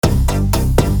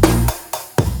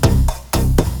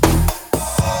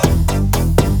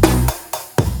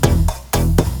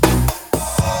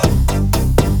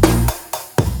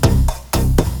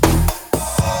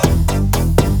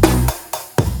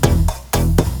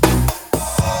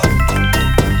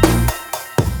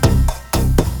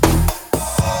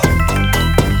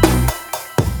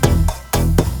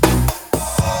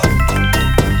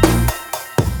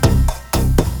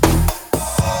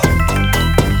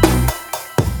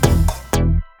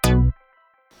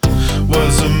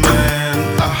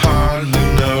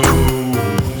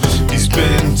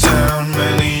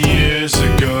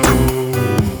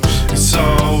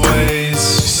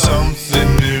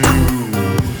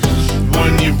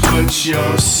push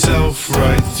yourself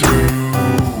right through.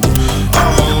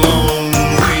 All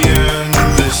lonely and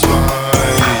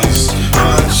despised,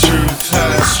 my truth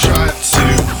has tried to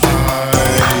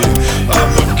hide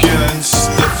up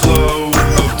against the flow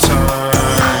of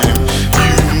time.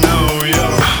 You know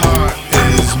your heart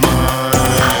is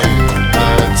mine.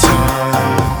 That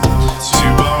time to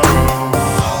borrow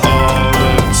all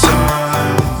the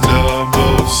time,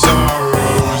 double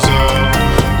sorrows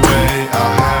away. I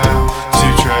have to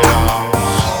trade off.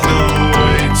 No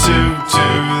way to do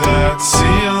that.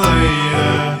 See you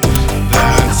later.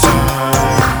 That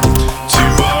time to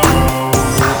borrow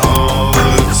all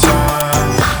the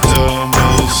time,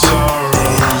 double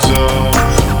sorrows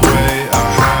away. I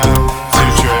have to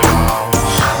trade off.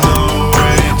 No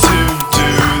way to do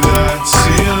that.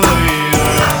 See you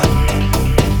later.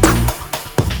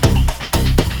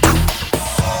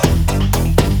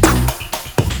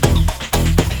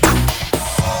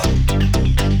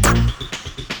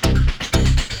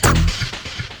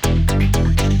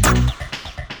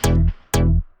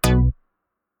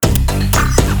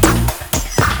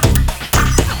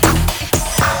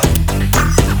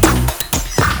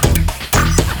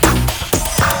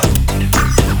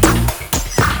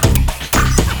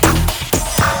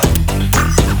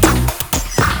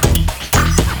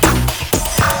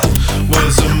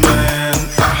 Was a man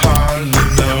I hardly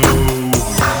know.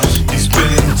 He's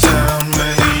been down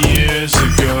many years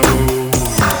ago.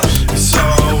 It's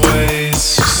always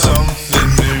something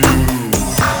new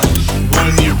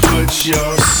when you put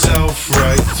yourself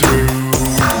right through.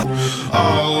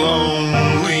 All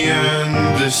lonely and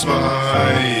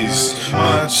despised,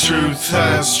 my truth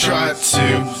has tried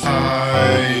to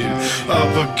hide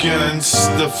up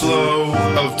against the flow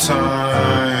of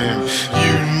time.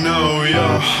 You know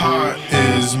your heart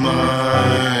is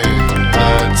mine.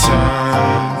 That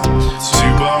time to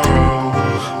borrow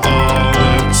all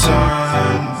the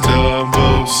time,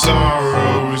 double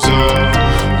sorrows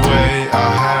away. I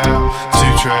have to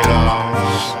trade off.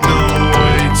 No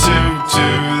way to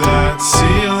do that.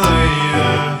 See you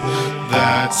later.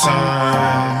 That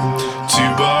time to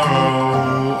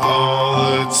borrow all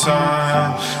the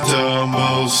time,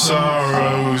 double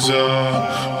sorrows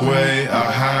away.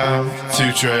 I have to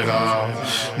trade off.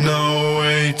 No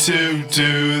way to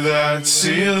do that.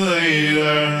 See you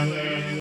later.